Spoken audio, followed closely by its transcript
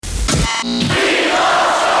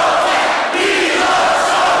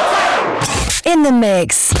In the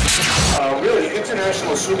mix. Really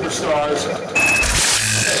international superstars.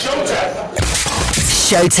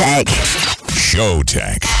 Showtek.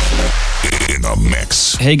 Showtek. In the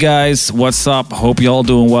mix. Hey guys, what's up? Hope you all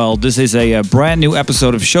doing well. This is a brand new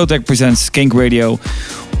episode of Showtek Presents Kink Radio,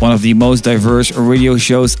 one of the most diverse radio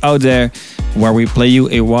shows out there, where we play you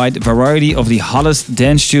a wide variety of the hottest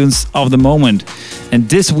dance tunes of the moment. And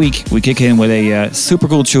this week we kick in with a super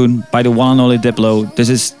cool tune by the one and only Diplo. This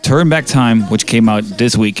is Turn Back Time, which came out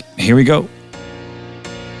this week. Here we go.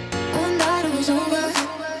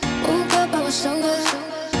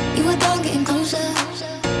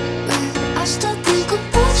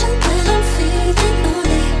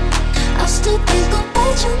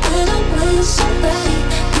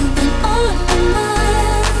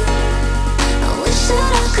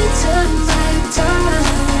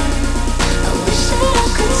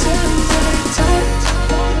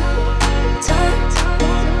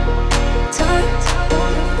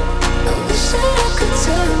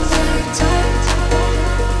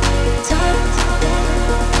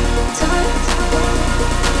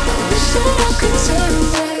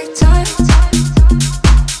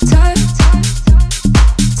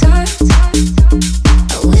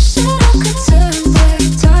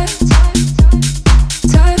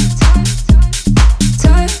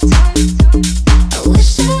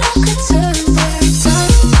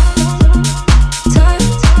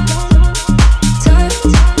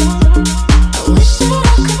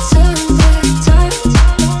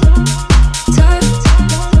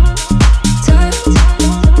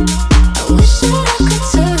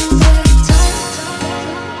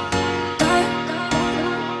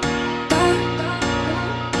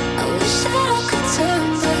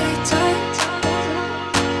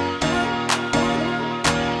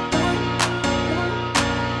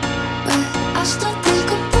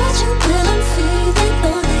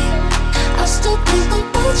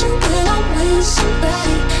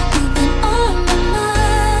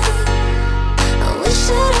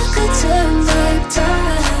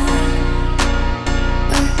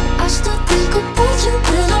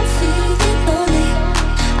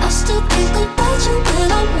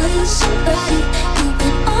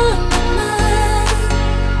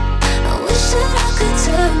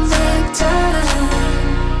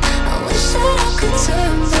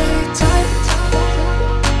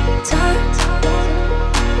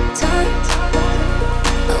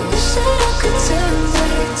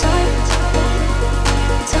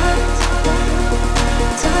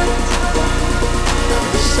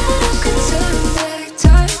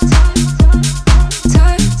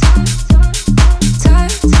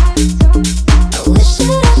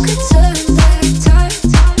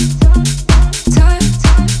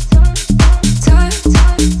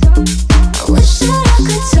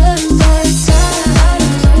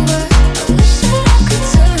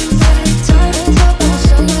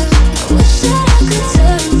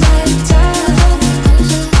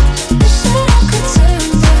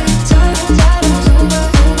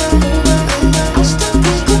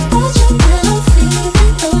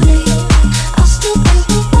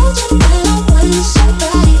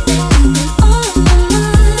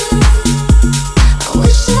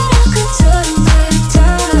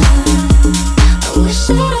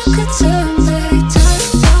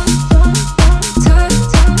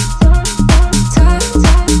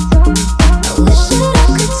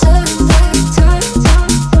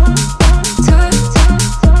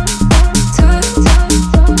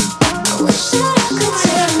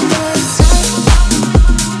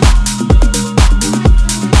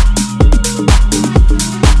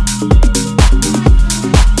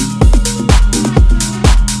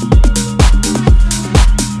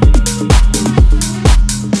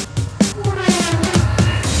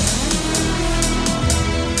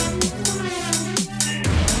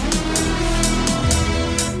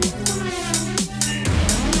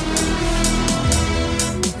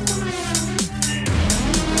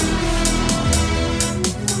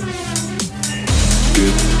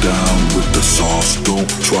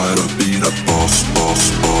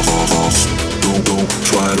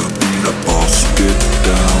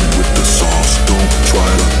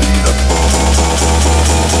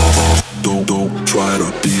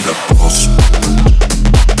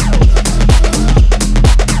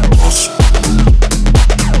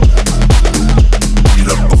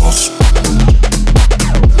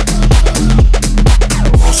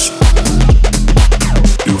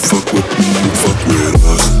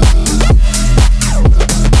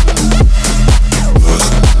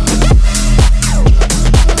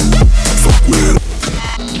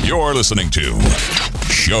 Listening to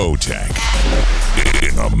Showtek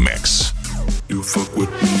in the mix. You fuck with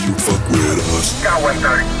me, you fuck with us. Got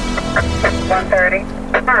 130. 130.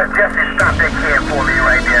 Jesse, stop that cab for me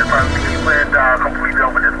right there. So keep it completely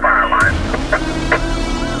over this fire line.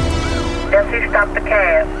 Jesse, stop the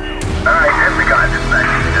cab. Alright, Jesse got this back.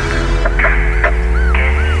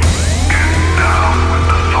 Down with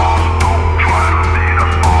the sauce, don't try to be the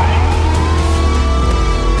boss.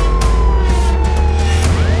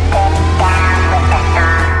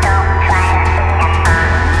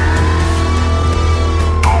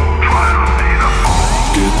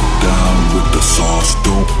 Get down with the sauce,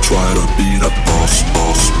 don't try to be the boss,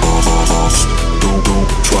 boss, boss, boss. Don't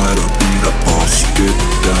try to be the boss. Get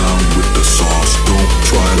down with the sauce, don't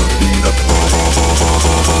try to be the boss,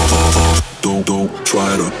 don't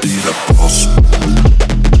try to be the boss.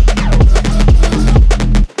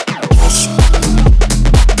 Boss.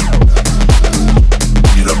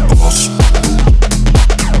 Be the boss.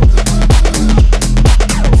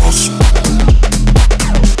 Boss.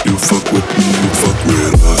 You fuck with me, you fuck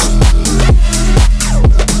with us.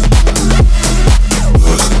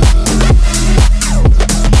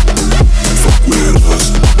 Fuck with us.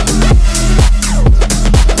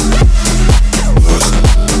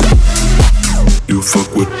 You fuck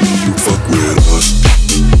with me, you fuck with us.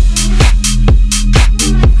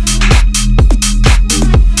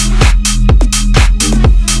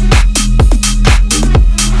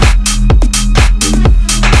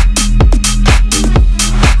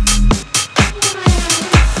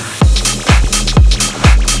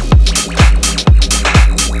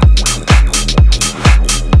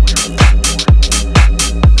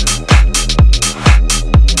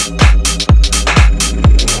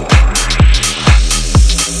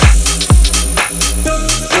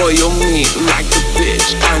 Spoil me like a bitch.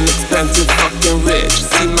 I'm expensive, fucking rich.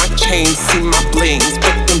 See my chain, see my blings.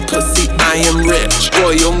 Fucking pussy, I am rich.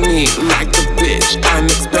 Spoil me like a bitch. I'm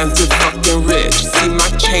expensive, fucking rich. See my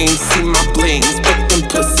chain, see my blings. Fucking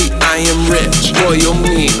pussy, I am rich. Spoil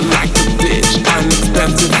me like a bitch. I'm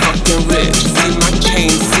expensive, fucking rich. See my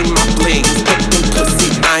chain, see my blings. Fucking pussy,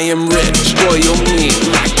 I am rich. Spoil me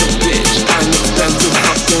like a bitch. I'm expensive,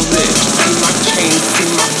 fucking rich. See my chain, see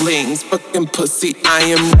my blings. Fucking pussy, I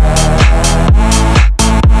am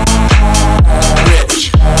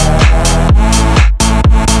rich.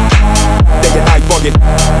 Day and night bugging.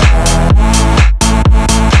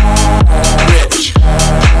 Rich.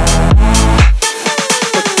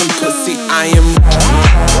 Fucking pussy, I am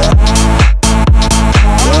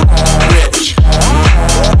rich.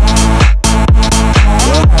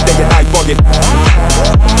 Day and night bugging.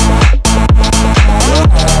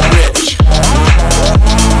 Rich.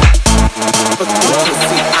 Fucking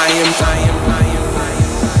pussy, I am rich. I am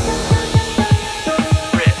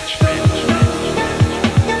rich.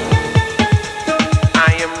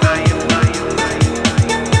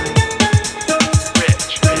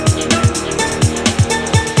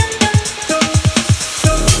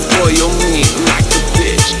 Spoil me like a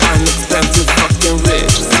bitch. I'm expensive, fucking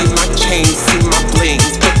rich. See my chain, see my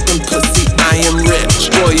blings. Fucking pussy, I am rich.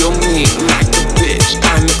 Spoil me like a bitch.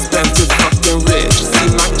 I'm expensive, fucking rich. See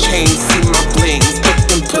my chain, see my blings.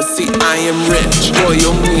 Fucking pussy, I am rich.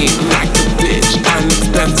 Spoil me like a bitch. I'm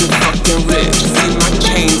expensive, fucking rich. See my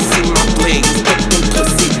chain, see my blings. Fucking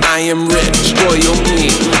pussy, I am rich. Spoil me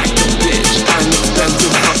like a bitch. I'm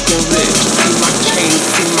expensive, fucking rich. See my chain,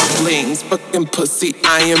 see my blings. Fucking pussy,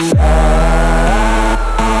 I am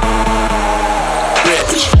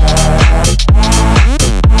rich.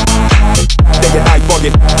 Day and night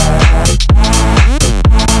bugging.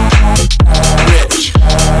 Rich.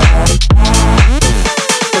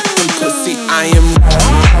 Fucking pussy, I am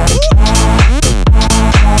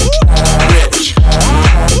rich.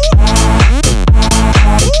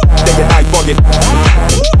 Day and night bugging.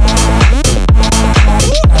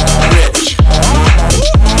 Rich.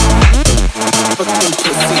 Fucking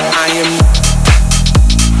pussy, I am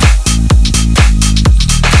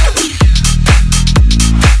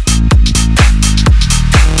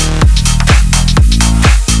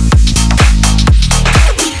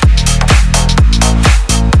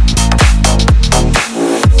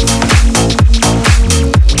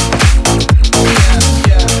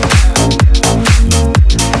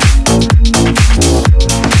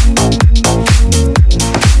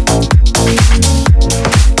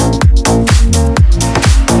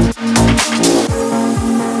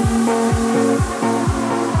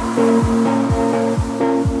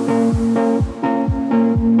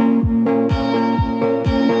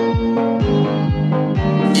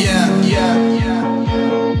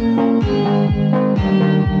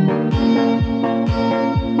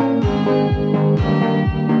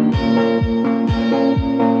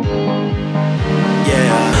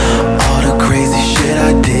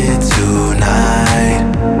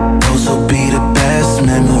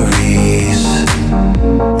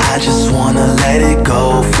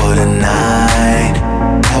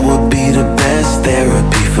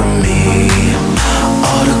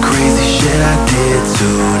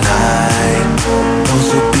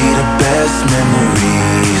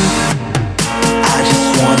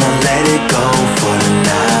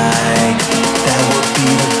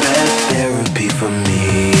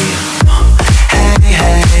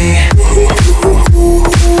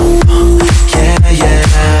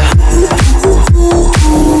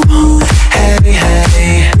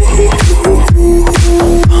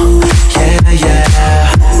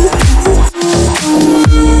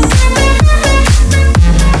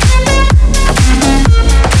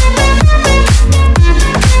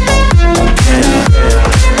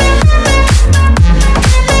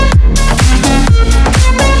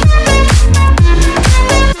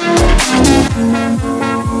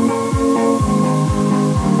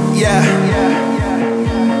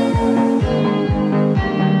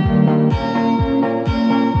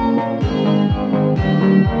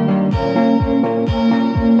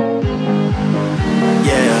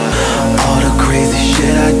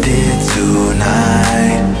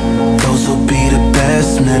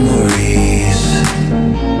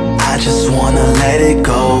it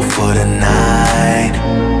go for the night.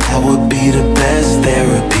 That would be the best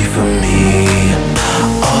therapy for me.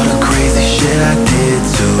 All the crazy shit I did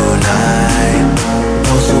tonight,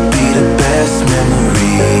 those will be the best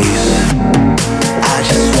memories. I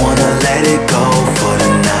just wanna let it go for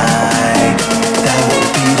the night. That would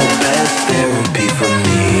be the best therapy for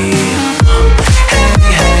me. Hey,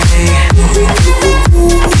 hey. Yeah, yeah.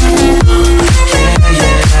 Hey,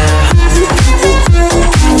 hey.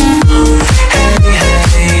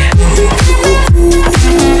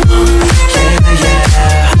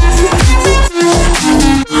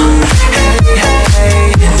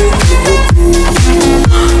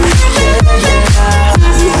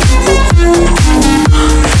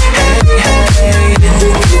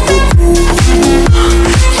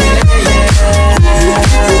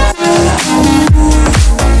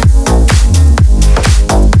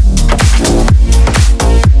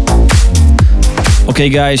 Okay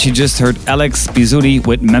guys, you just heard Alex Bizzuti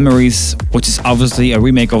with Memories, which is obviously a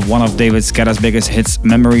remake of one of David Guetta's biggest hits,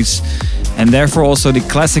 Memories, and therefore also the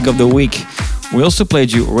classic of the week. We also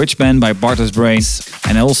played you Rich Man by Bartos Brains,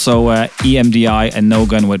 and also EMDI and No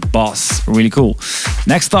Gun with Boss. Really cool.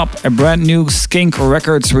 Next up, a brand new Skink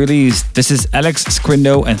Records release. This is Alex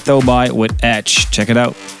Scrindo and Thobai with Edge. Check it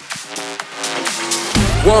out.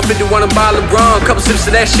 151 a bottle of rum, couple sips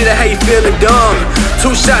of that shit, I hate feeling dumb.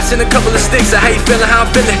 2 shots and a couple of sticks, I hate feeling how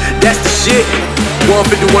I'm feeling, that's the shit.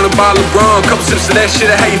 151 a bottle of rum, couple sips of that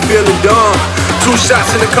shit, I hate feeling dumb. 2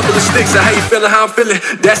 shots and a couple of sticks, I hate feeling how I'm feeling,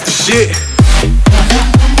 that's the shit.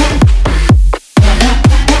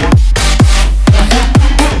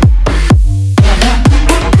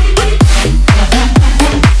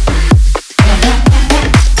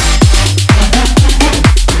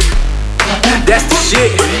 That's the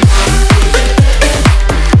shit.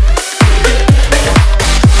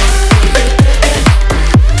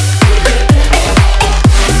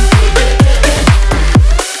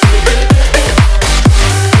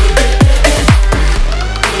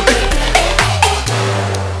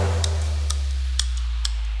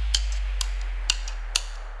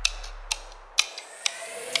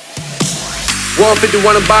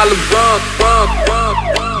 $151 a bottle of rum.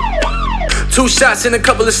 2 shots and a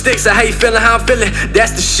couple of sticks, I hate feeling how I'm feeling,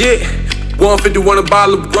 that's the shit. 151 a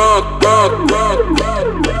bottle of rum.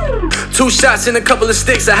 2 shots and a couple of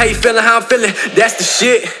sticks, I hate feeling how I'm feeling, that's the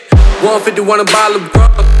shit. 151 a bottle of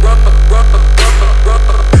rum.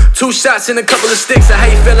 2 shots and a couple of sticks, I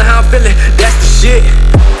hate feeling how I'm feeling, that's the shit.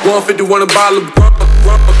 151 a bottle of rum.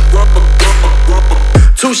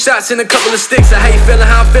 2 shots and a couple of sticks, I hate feeling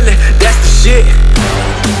how I'm feeling, that's the shit.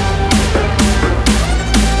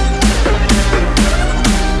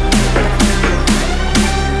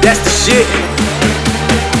 That's the shit.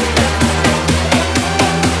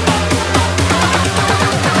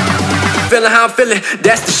 Feeling how I'm feeling,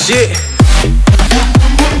 that's the shit.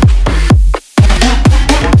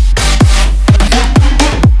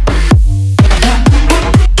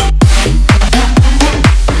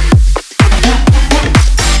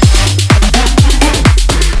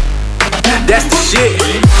 That's the shit.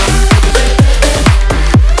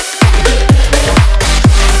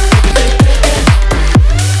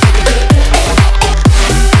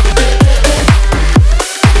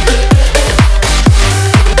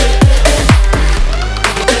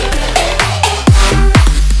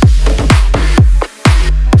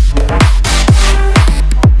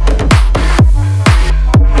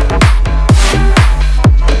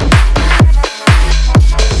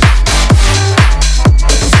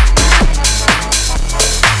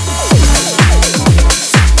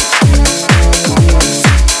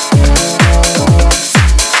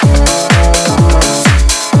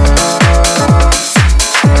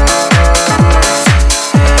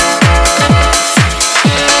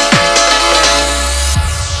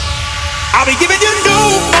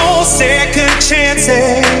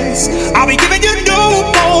 I'll be giving you no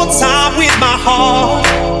more time with my heart.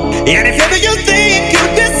 And if ever you think you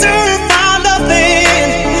deserve my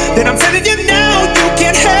loving, then I'm telling you now, you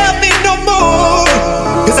can't have me no more.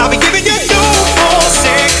 'Cause I'll be giving you no more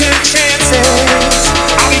second chances.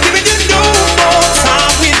 I'll be giving you no more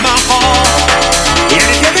time with my heart. And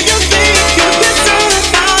if ever you think you deserve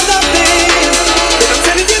my loving, then I'm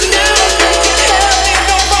telling you now, you can't have me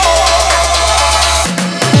no more.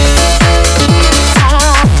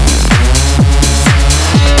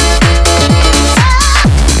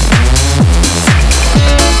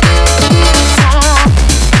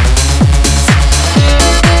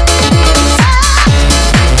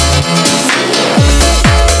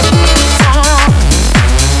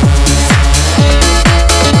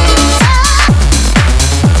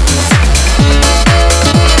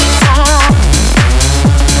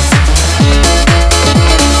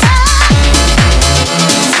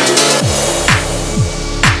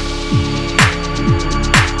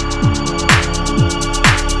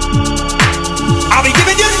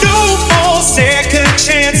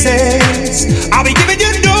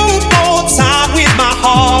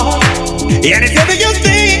 And if ever you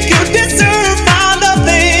think you deserve my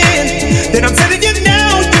loving, then I'm telling you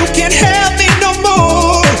now, you can't have me no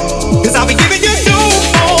more. 'Cause I'll be giving you no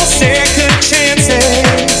more second chances.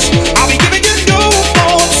 I'll be giving you no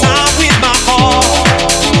more time with my heart.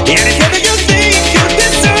 And if ever you think you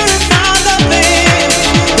deserve my loving,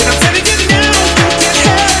 then I'm telling you now, you can't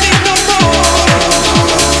have me no more.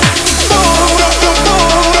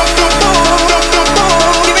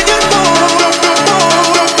 Giving you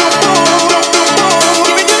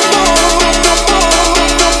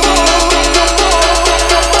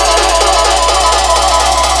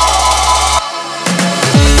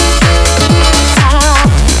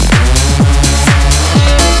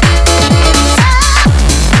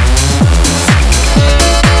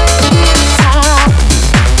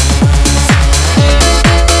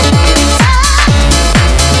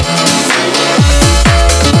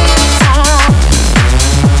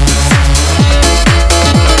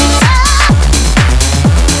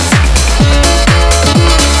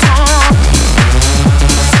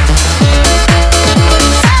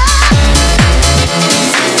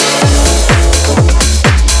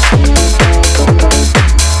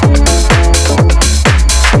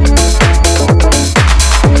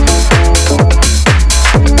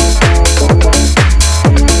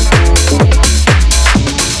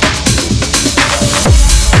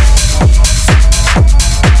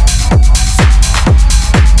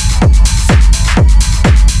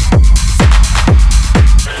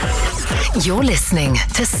You're listening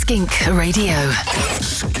to Skink Radio.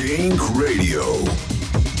 Skink Radio.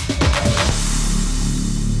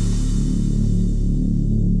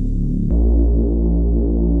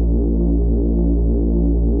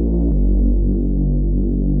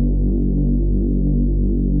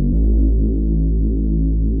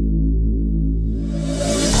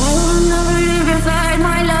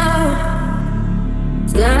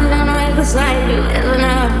 Beside you, never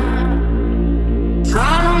know.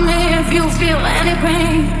 Call on me if you feel any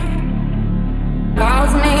pain. Call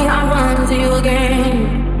to me, I'll run to you again.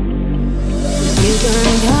 You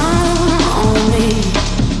can count on me.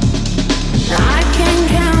 I can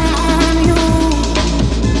count on you.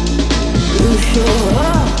 You show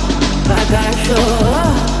up like I show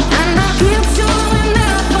up, and I keep showing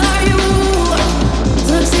up for you.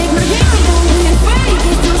 So take my hand, don't be afraid.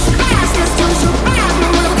 It's too fast, it's too fast.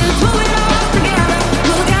 We'll get through it all together.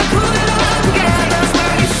 We'll get through it all together.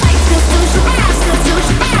 It's too fast, it's too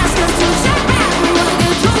fast.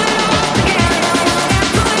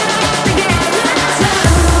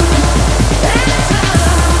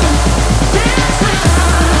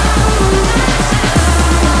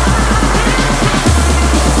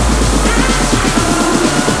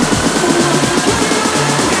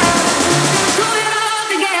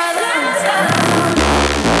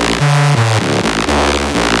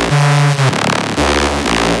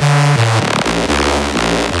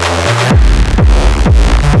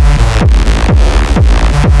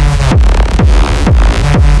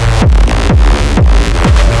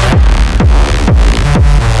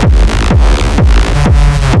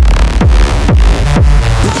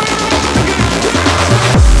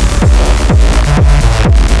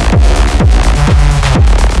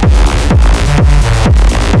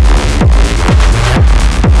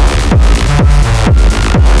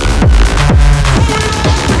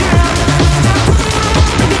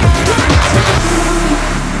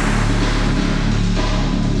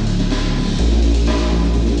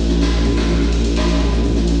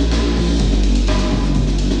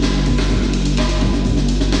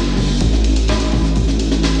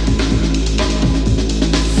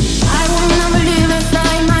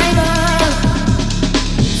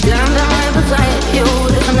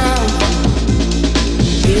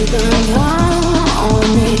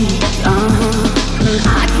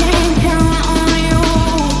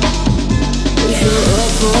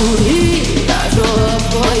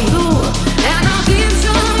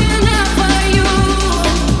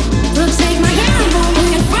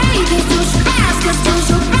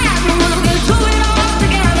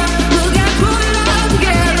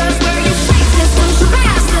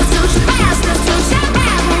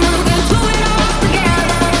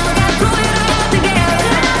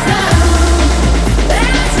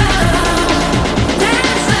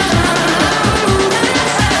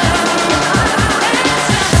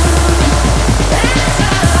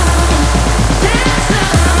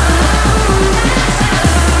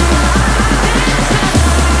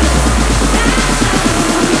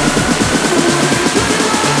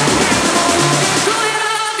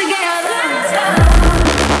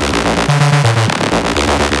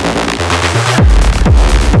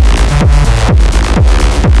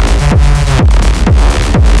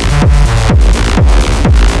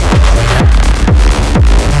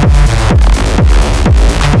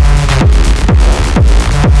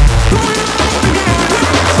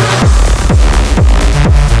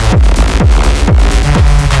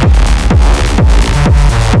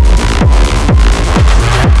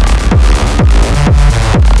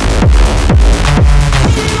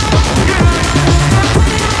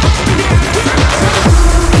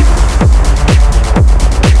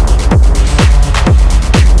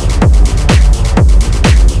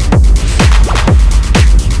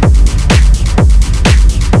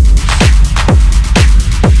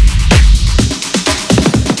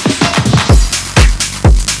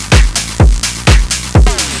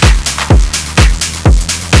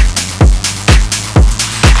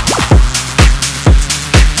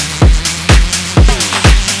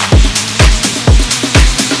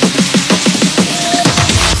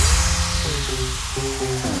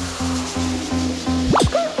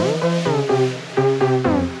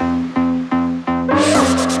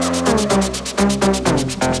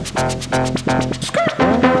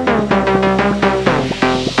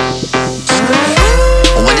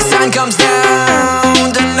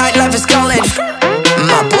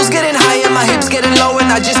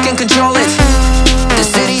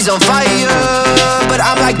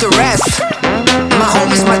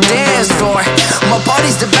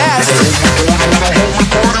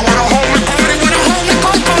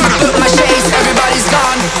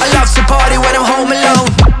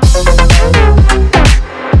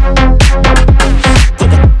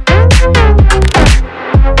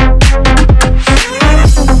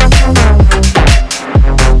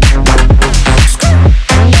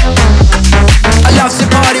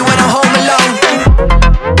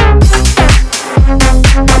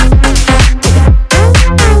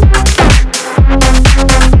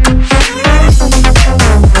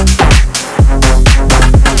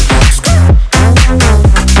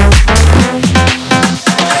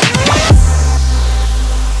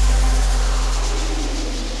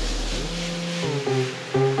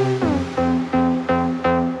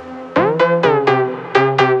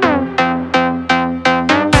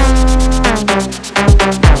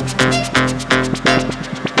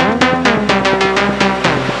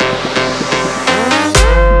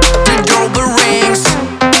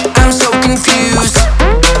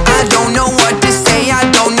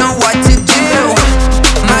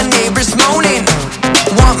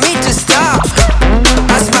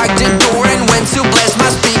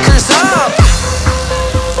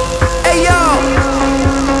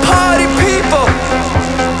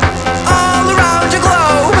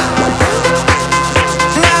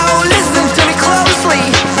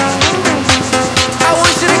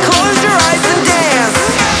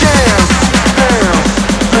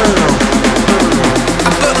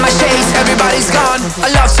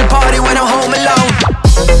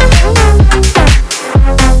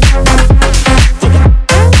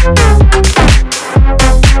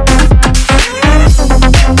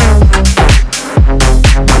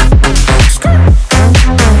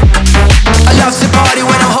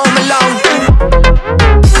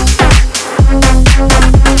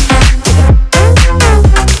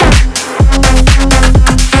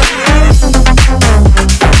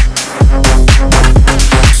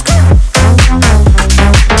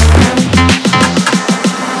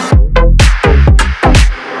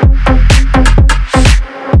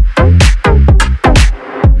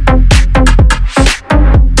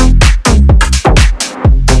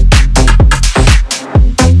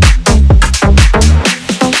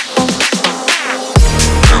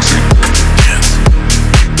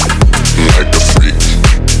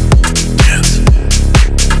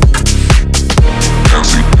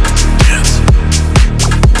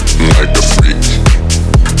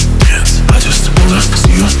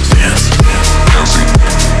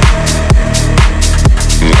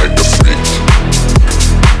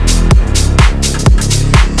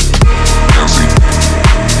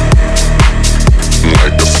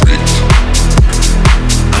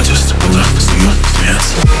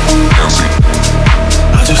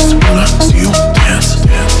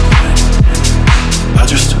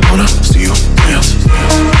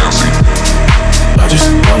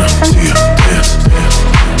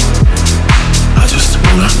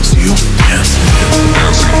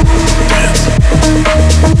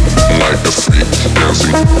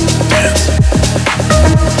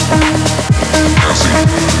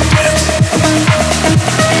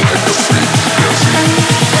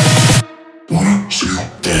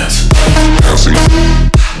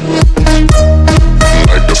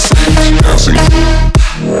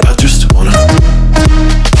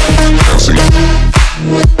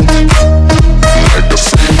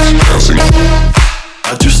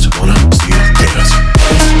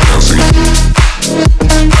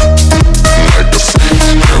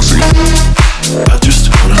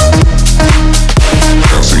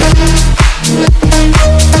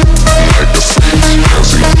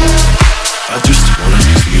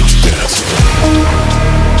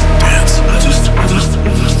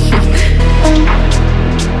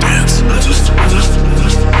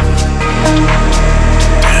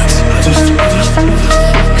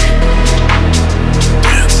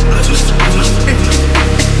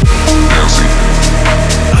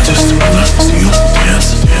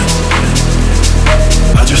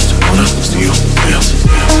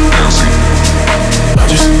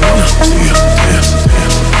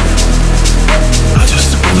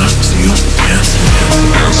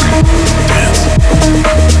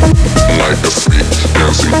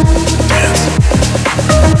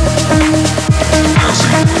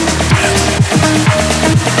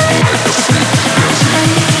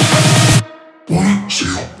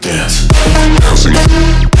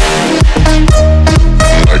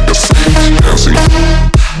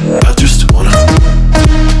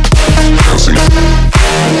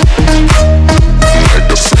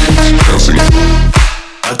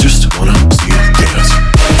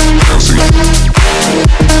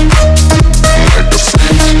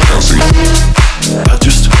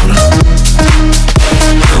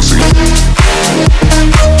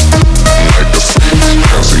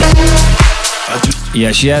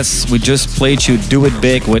 Yes, we just played you Do It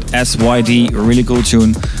Big with SYD, a really cool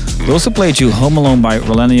tune. We also played you Home Alone by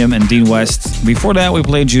Millennium and Dean West. Before that, we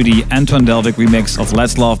played you the Antoine Delvig remix of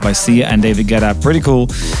Let's Love by Sia and David Guetta, pretty cool.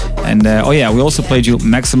 And we also played you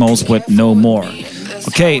Maximals with No More.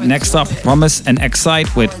 Okay, next up, Promise and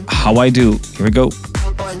Excite with How I Do. Here we go.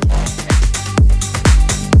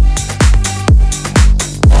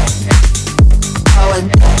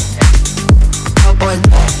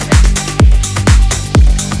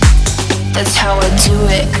 That's how I do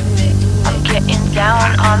it. I'm getting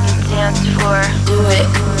down on the dance floor. Do it.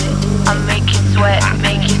 I'm making sweat,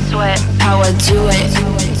 make you sweat. How I do it.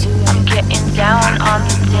 I'm getting down on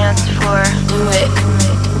the dance floor. Do it.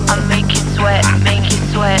 I'm making sweat, make you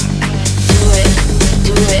sweat. Do it,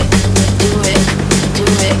 do it, do it, do it, do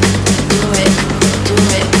it, do it, do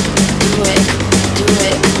it, do it, do it, do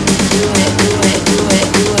it, do it, do it, do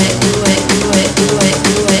it, do it, do it, do it,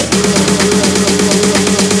 do it.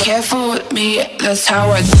 Careful with me, that's how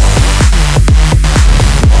I do it.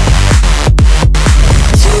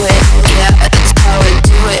 Yeah, that's how I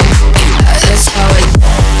do it. Yeah, that's how I do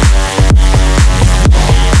it.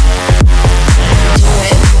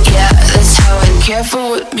 Yeah, that's how I. Careful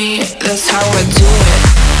with me, that's how I do it.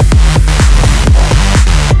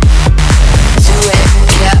 Do it.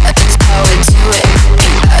 Yeah, that's how I do it.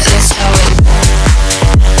 Yeah, that's how I do it.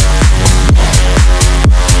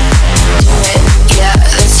 Yeah,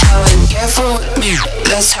 that's how I. Careful with me,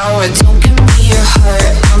 that's how I. Don't give me your heart,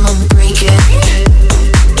 I'ma break it.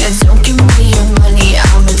 Yeah, don't give me your money,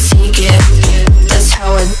 I'ma take it. That's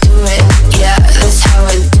how I do it. Yeah, that's how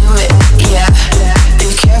I do it. Yeah, be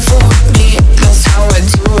careful with me, that's how I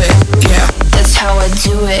do it. Yeah, that's how I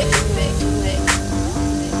do it.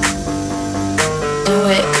 Do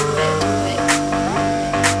it.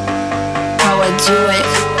 How I do it.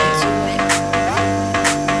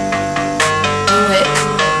 Do it.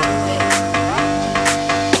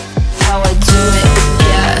 How I do it.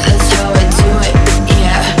 Yeah, that's how I do it.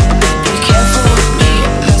 Yeah, be careful with me,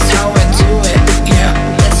 that's how I do it. Yeah,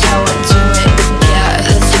 that's how I do it. Yeah,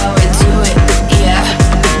 that's how I do it. Yeah,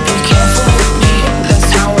 be careful with me, that's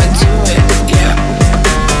how I do it. Yeah,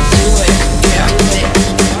 do it. Yeah, do it.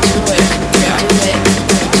 Do it. Yeah, do it.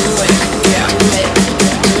 Do it. Yeah, do it. Do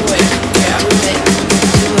it. Yeah, do it. Do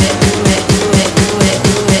it. Do it. Do it. Do it.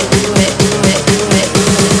 Do it. Do it. Do it. Do it.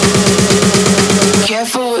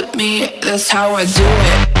 Careful with me, that's how I do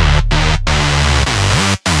it.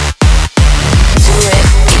 Do it.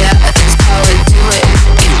 Yeah, that's how I do it.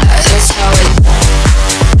 Yeah, that's how I do it.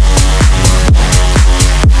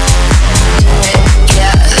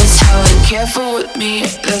 Yeah, that's how I. Careful with me,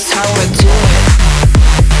 that's how I do it.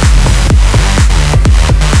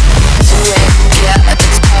 Do it. Yeah,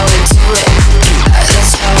 that's how I do it. Yeah,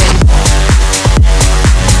 that's how I do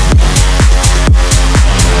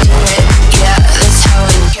it. Yeah, that's how I.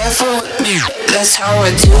 Careful with me, that's how I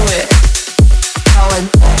do it. How I.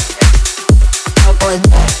 How I.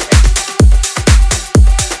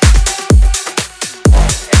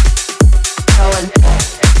 How I.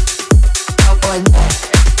 How I.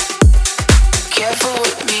 Careful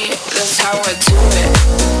with me, that's how I do it.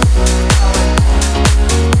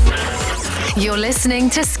 You're listening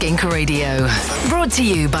to Skink Radio, brought to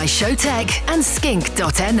you by Showtech and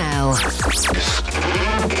skink.nl.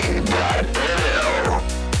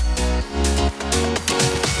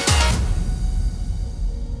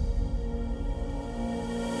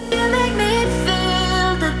 You make me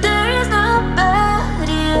feel that there is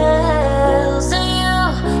nobody else than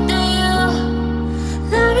you.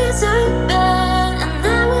 Love is so bad, and I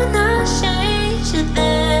will not change it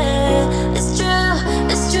there. It's true,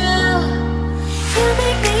 it's true. You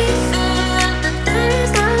make me feel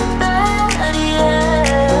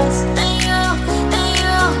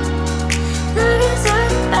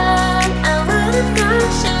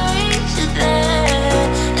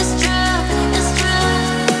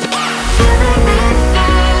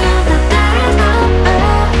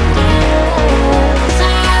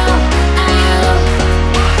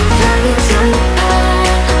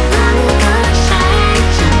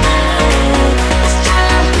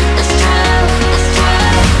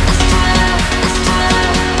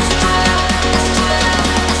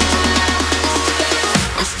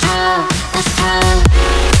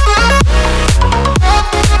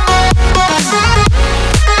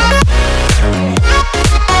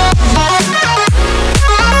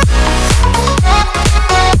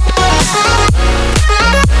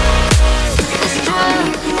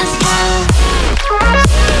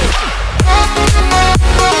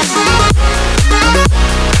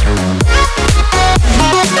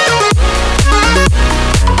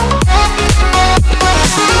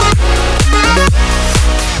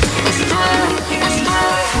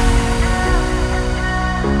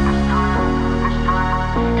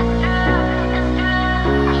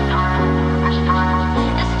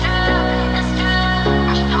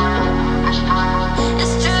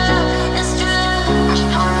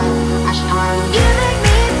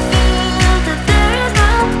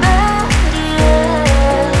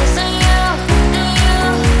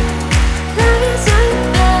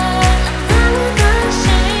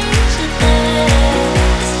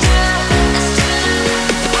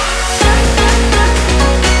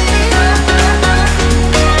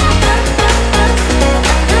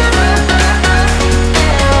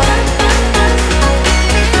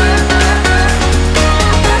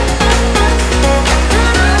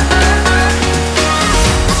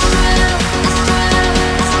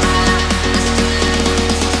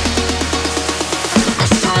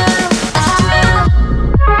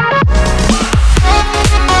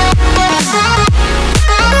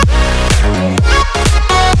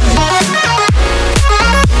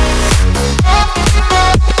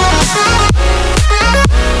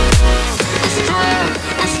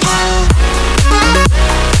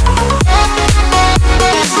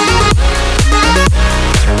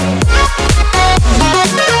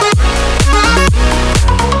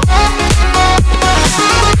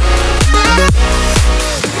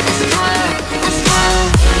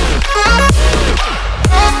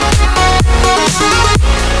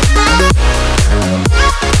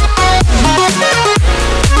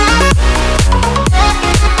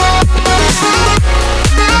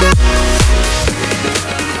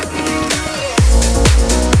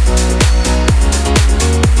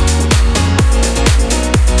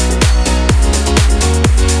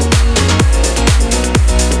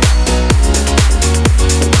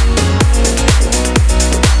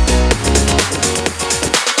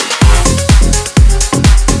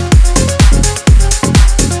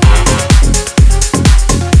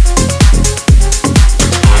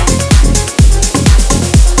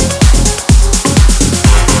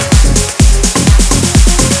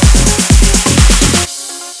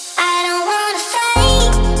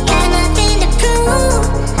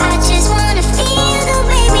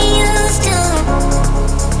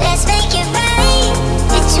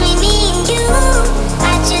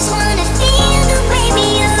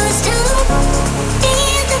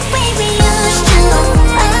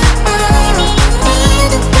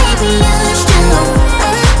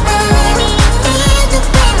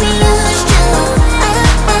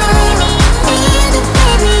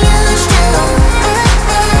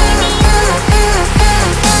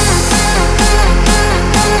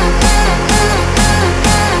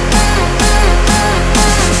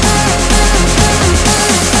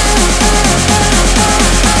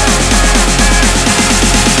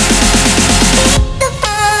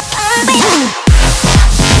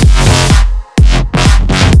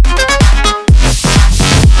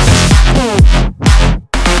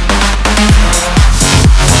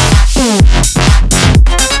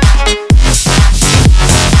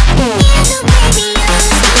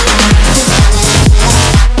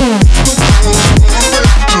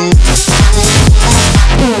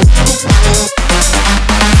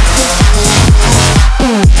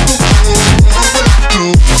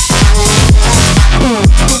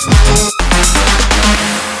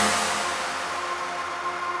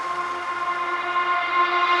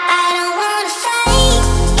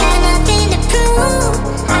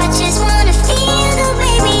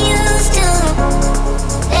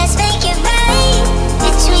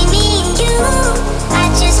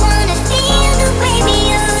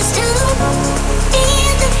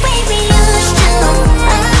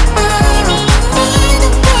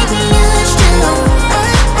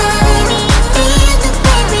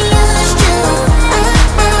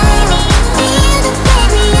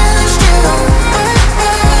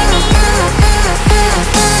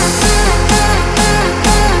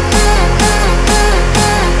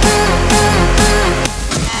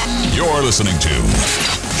listening to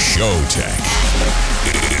Showtek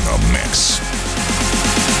in a mix.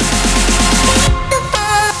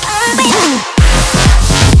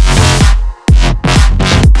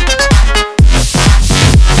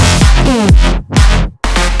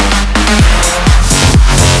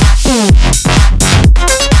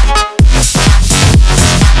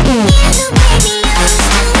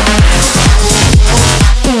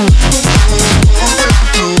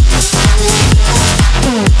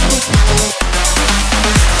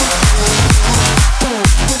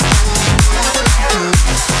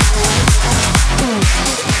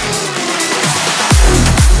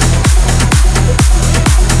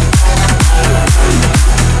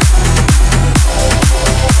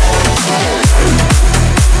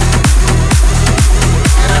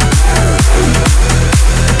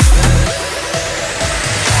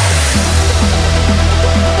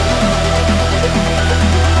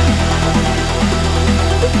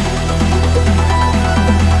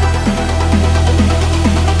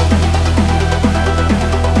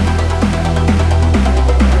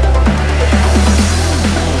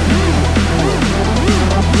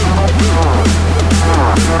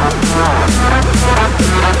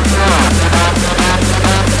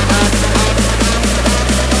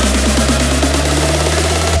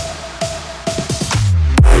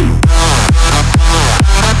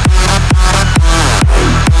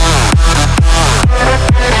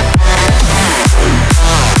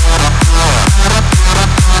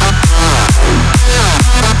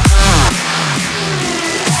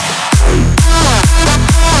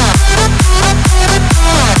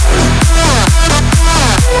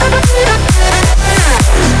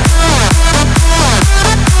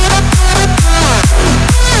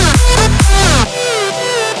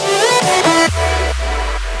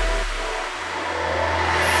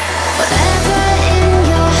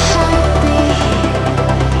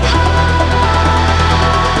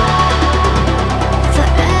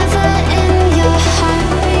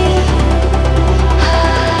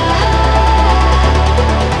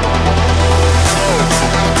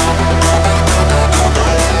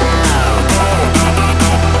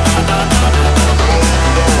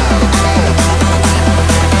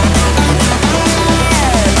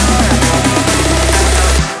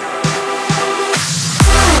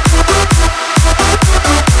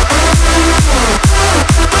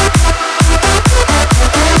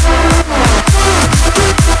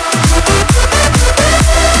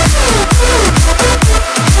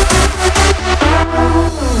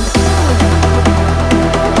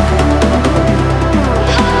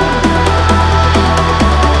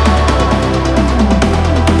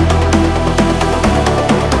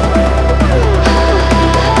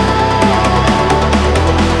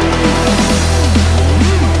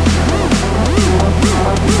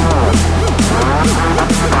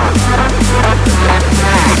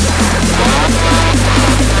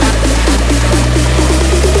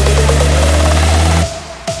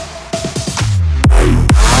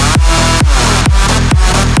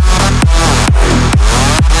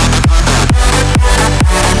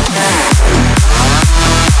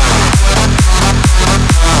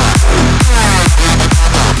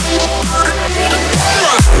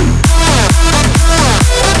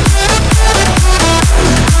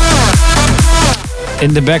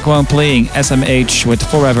 In the background playing SMH with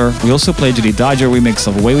Forever. We also played you the Dajo remix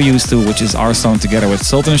of Way We Used To, which is our song together with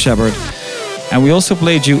Sultan and Shepard. And we also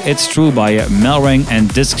played you It's True by Melrang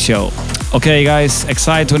and Disc Show. Okay guys,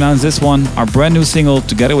 excited to announce this one, our brand new single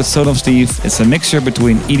together with Son of Steve. It's a mixture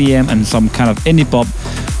between EDM and some kind of indie pop,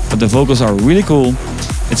 but the vocals are really cool.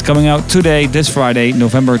 It's coming out today, this Friday,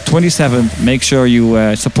 November 27th. Make sure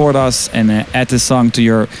you support us and add this song to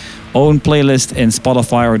your own playlist in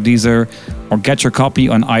Spotify or Deezer, or get your copy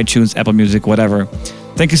on iTunes, Apple Music, whatever.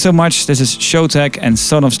 Thank you so much. This is Showtek and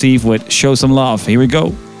Son of Steve with Show Some Love. Here we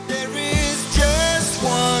go.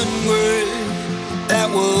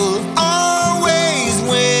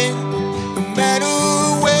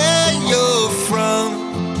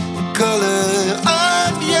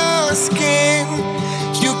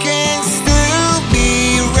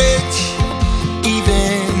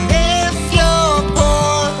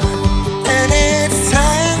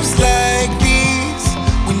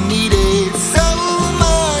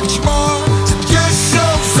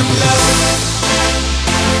 Some love.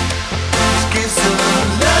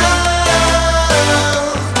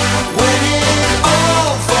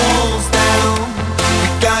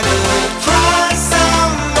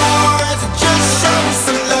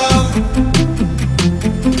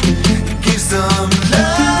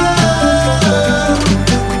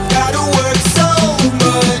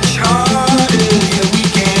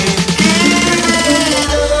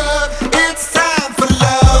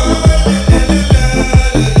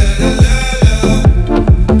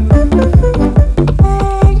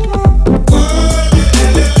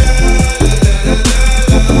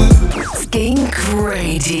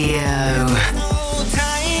 Radio. No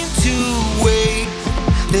time to wait.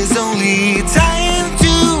 There's only time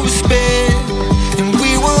to spend, and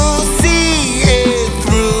we will see it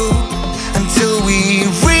through until we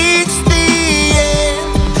reach the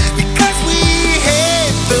end. Because we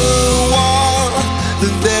hit the wall,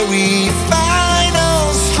 the very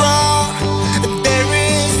final straw. There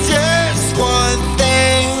is just one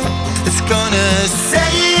thing that's gonna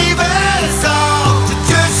save us all. To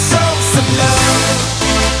just show some love,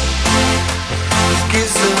 let's give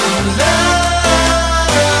some love.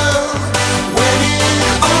 When it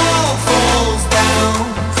all falls down,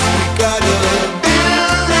 we gotta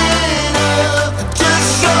build it up. Just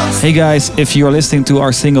show some. Hey guys, if you are listening to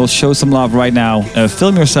our single Show Some Love right now,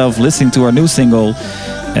 film yourself listening to our new single.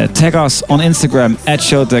 Tag us on Instagram at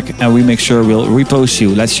Showtek and we make sure we'll repost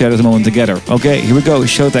you. Let's share this moment together. Okay, here we go.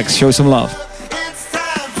 Showtek, Show Some Love. It's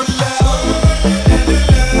time for love.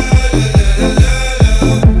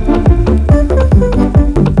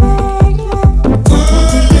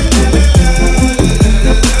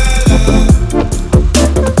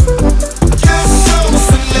 Just show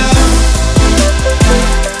some love.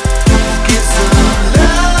 Give some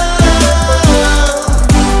love.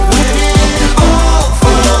 When it all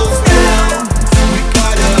falls down, we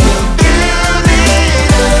gotta build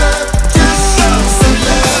it up. Just show some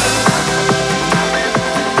love.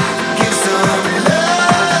 Give some love.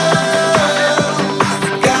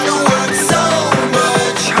 Gotta work so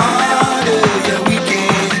much harder, yeah, we can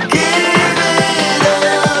give it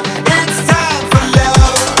up. It's time for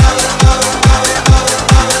love.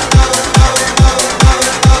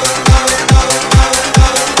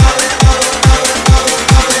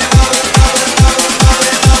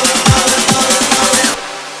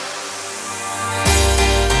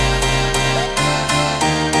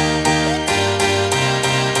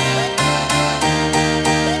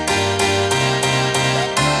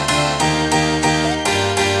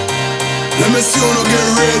 Let me see you get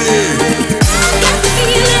ready.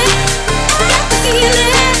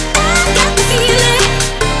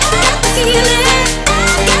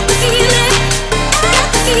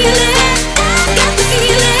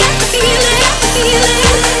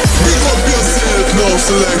 Big up yourself now,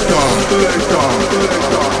 selector.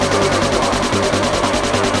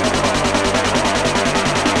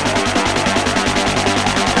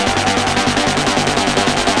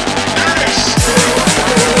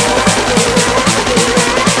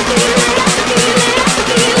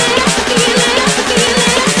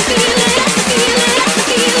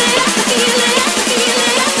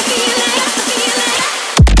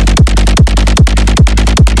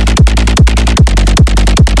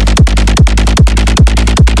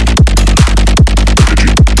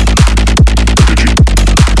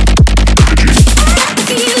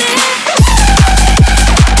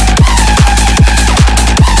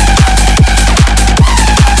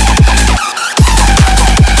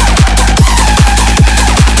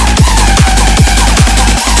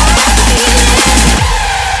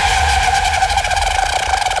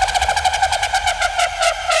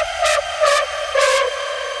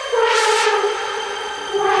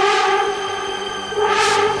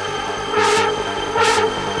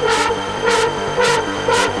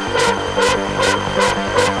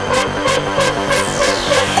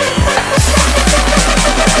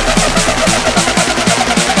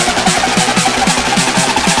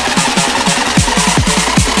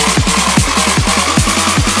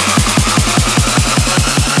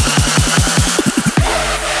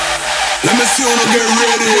 Let me see you get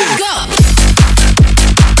ready. Go!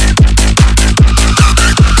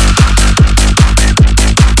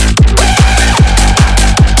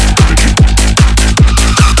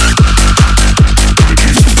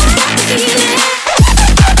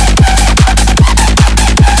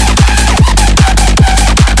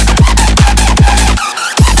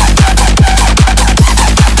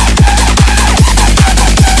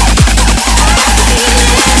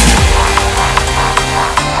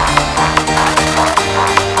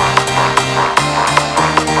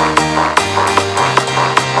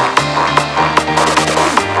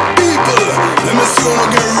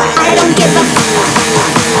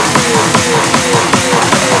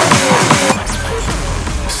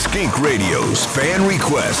 Skink Radio's fan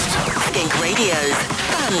request. Skink Radio's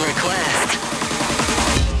fan request.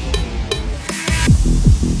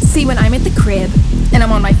 See, when I'm at the crib and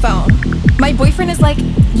I'm on my phone, my boyfriend is like,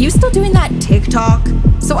 "You still doing that TikTok?"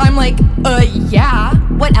 So I'm like, yeah,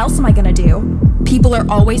 what what else am I gonna do? People are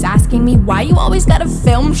always asking me, why you always gotta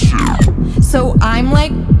film shit? So I'm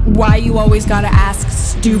like, why you always gotta ask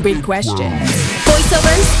stupid questions?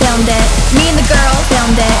 Voiceovers, filmed it. Me and the girl,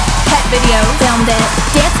 filmed it. Pet video, filmed it.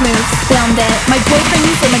 Dance moves, filmed it. My boyfriend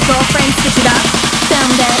and my girlfriend switch it up,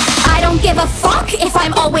 filmed it. I don't give a fuck if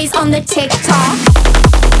I'm always on the TikTok.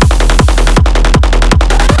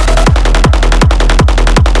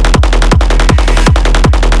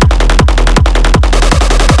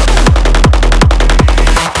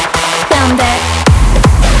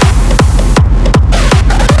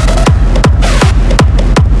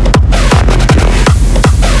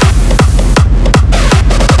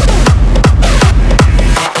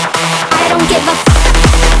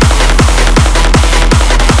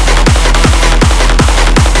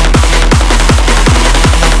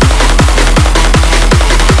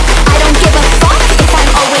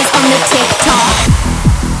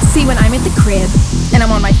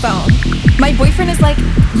 My boyfriend is like,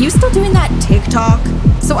 you still doing that TikTok?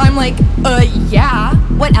 So I'm like, yeah,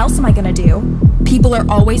 what else am I gonna do? People are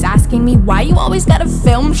always asking me, why you always gotta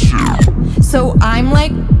film shit? So I'm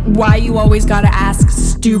like, why you always gotta ask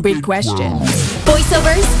stupid questions?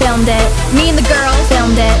 Voiceovers, filmed it. Me and the girl,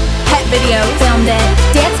 filmed it. Pet video, filmed it.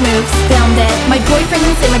 Dance moves, filmed it. My boyfriend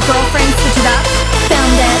and my girlfriend switch it up,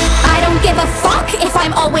 filmed it. I don't give a fuck if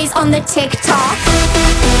I'm always on the TikTok.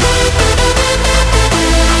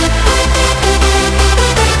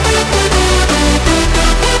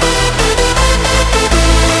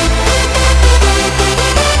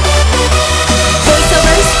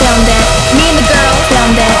 Filmed it. Me and the girl,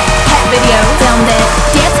 filmed it. Pet video, filmed it.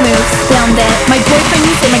 Dance moves, filmed it. My boyfriend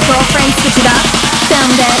and my girlfriend switch it up,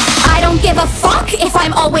 filmed it. I don't give a fuck if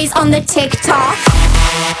I'm always on the TikTok.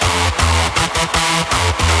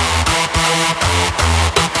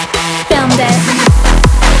 Filmed it.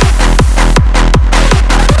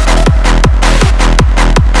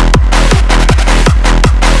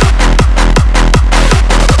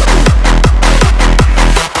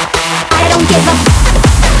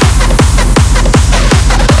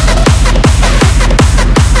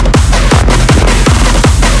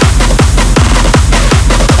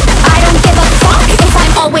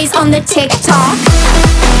 On the TikTok.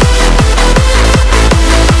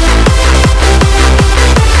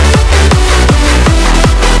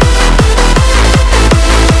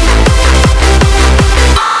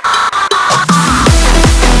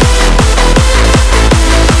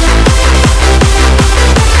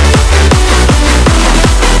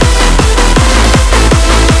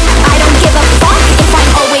 I don't give a fuck if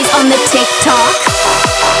I'm always on the TikTok.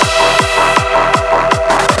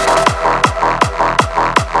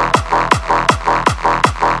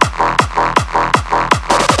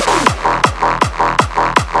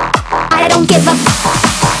 Give a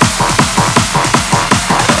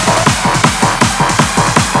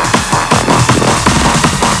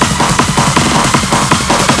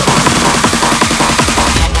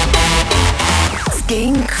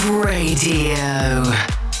Skink Radio.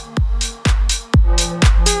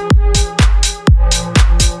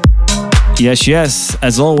 Yes,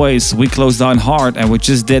 as always, we close down hard, and we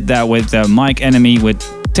just did that with Mike Enemy with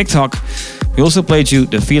TikTok. We also played you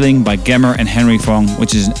The Feeling by Gemmer and Henry Fong,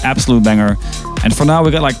 which is an absolute banger. And for now,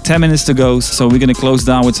 we got like 10 minutes to go, so we're gonna close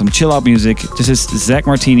down with some chill out music. This is Zach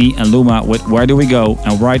Martini and Luma with Where Do We Go?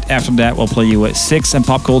 And right after that, we'll play you with Six and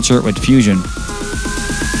Pop Culture with Fusion.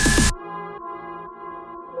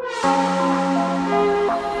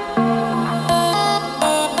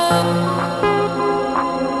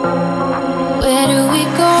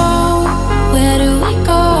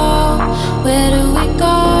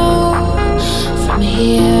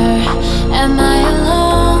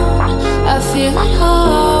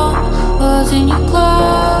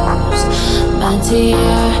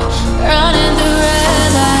 Running through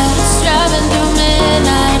red lights, driving through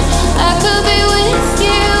midnight. I could be with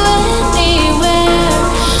you anywhere.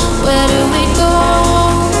 Where do we go?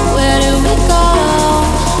 Where do we go?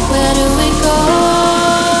 Where do we go?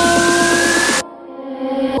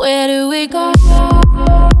 Where do we go?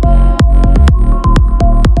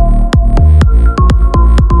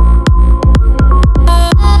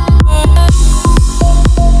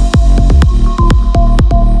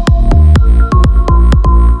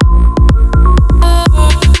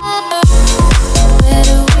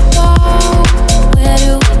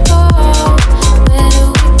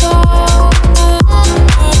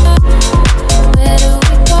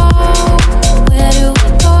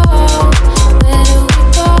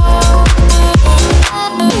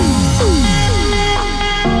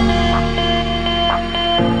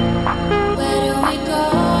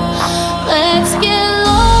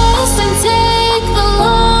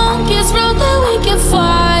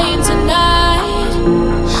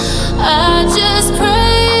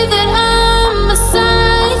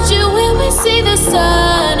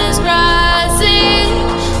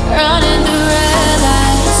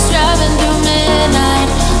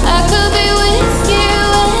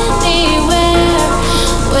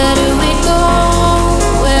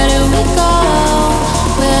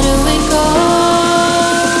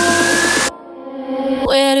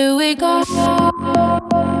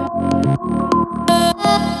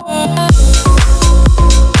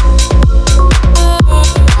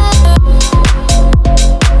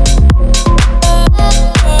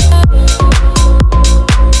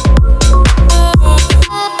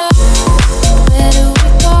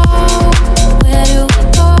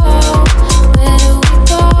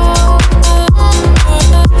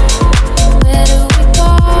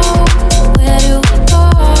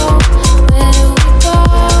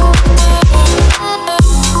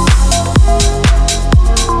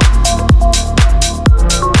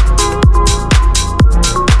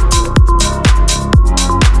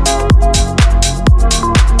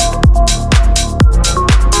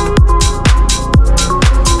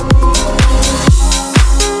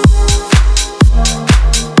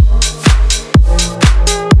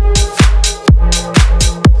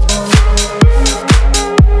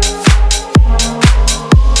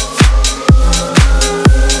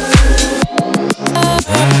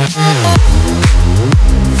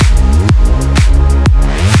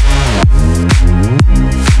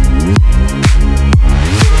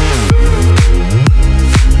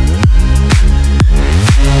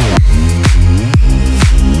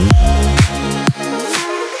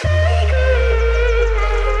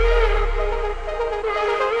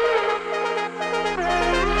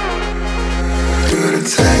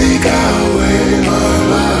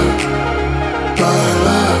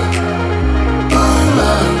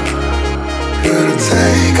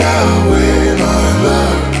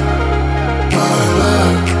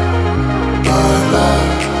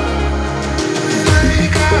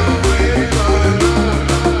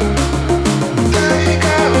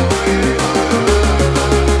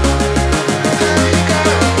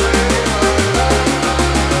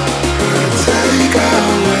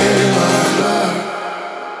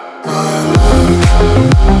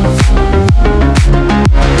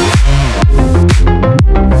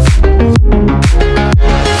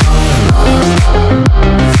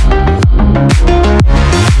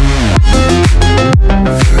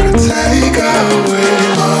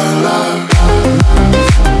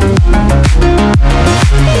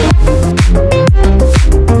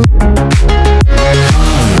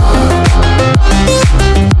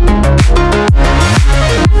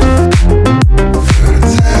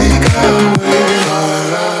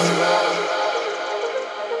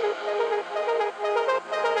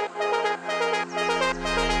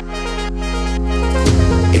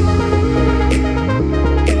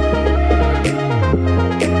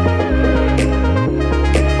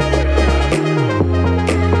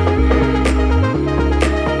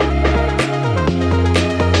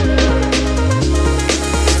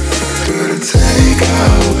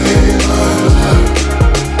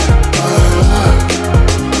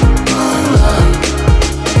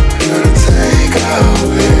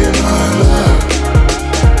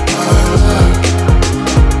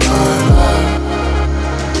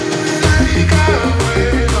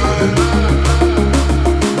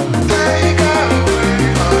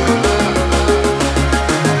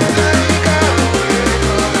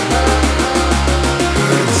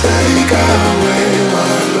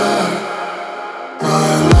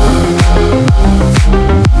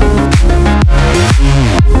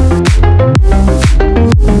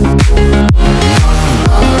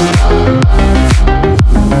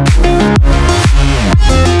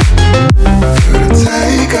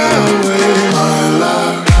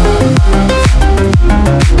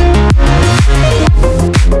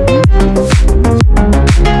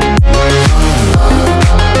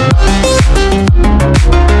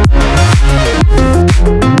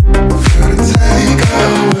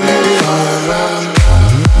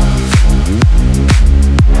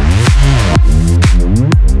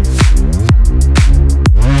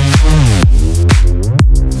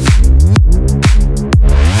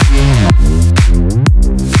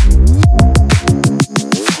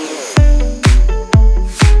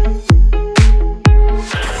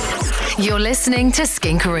 listening to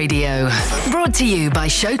Skink Radio. Brought to you by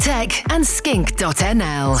Showtech and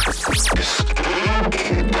Skink.nl.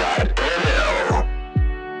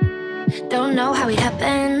 Don't know how it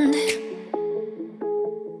happened.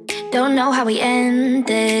 Don't know how we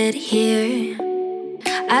ended here.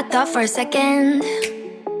 I thought for a second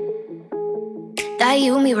that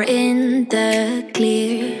you and me were in the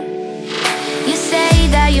clear. You say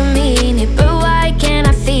that you mean it, but why can't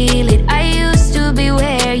I feel it? I used to be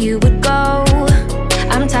where you would go.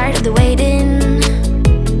 I'm tired of the waiting,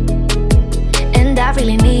 and I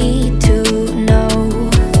really need to know.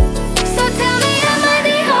 So tell me, am I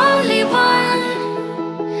the only one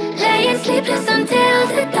laying sleepless until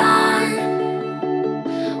the dawn?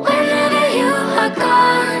 Whenever you are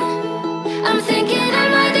gone, I'm thinking,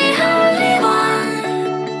 am I the only one?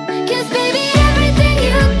 'Cause baby, everything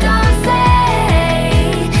you don't say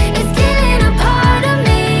is killing a part of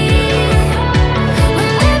me.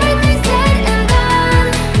 When everything's said and done,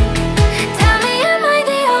 tell me, am I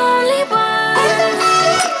the only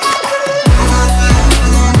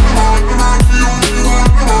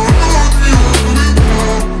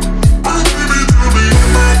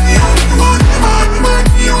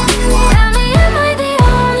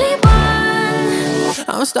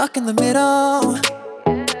I'm stuck in the middle,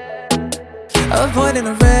 avoiding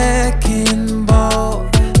a wrecking ball.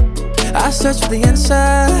 I search for the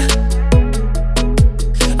answer,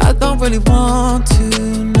 I don't really want to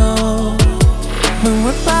know. When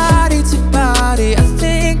we're body to body, I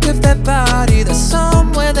think of that body. There's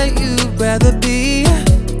somewhere that you'd rather be.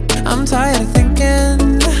 I'm tired of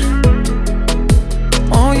thinking,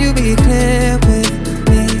 won't you be clear with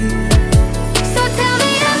me? So tell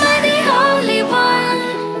me, am I the only one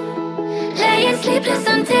laying sleepless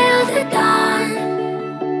until the dawn?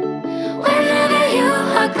 Whenever you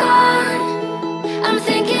are gone, I'm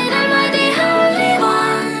thinking, am I the only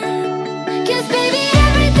one? 'Cause baby,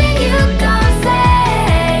 everything you don't say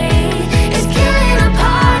is killing a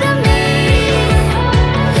part of me.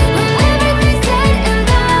 When everything's said and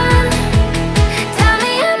done, tell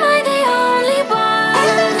me, am I the only one?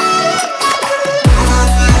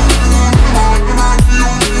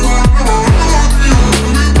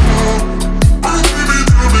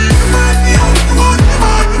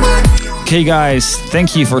 Okay, guys,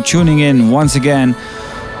 thank you for tuning in once again.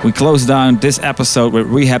 We close down this episode with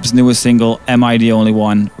Rehab's newest single, Am I the Only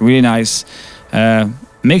One? Really nice.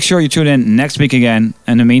 Make sure you tune in next week again.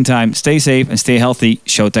 In the meantime, stay safe and stay healthy.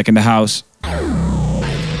 Showtek in the house.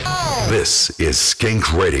 This is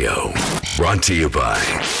Skink Radio, brought to you by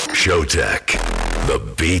Showtek. The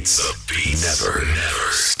beats never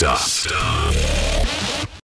stop.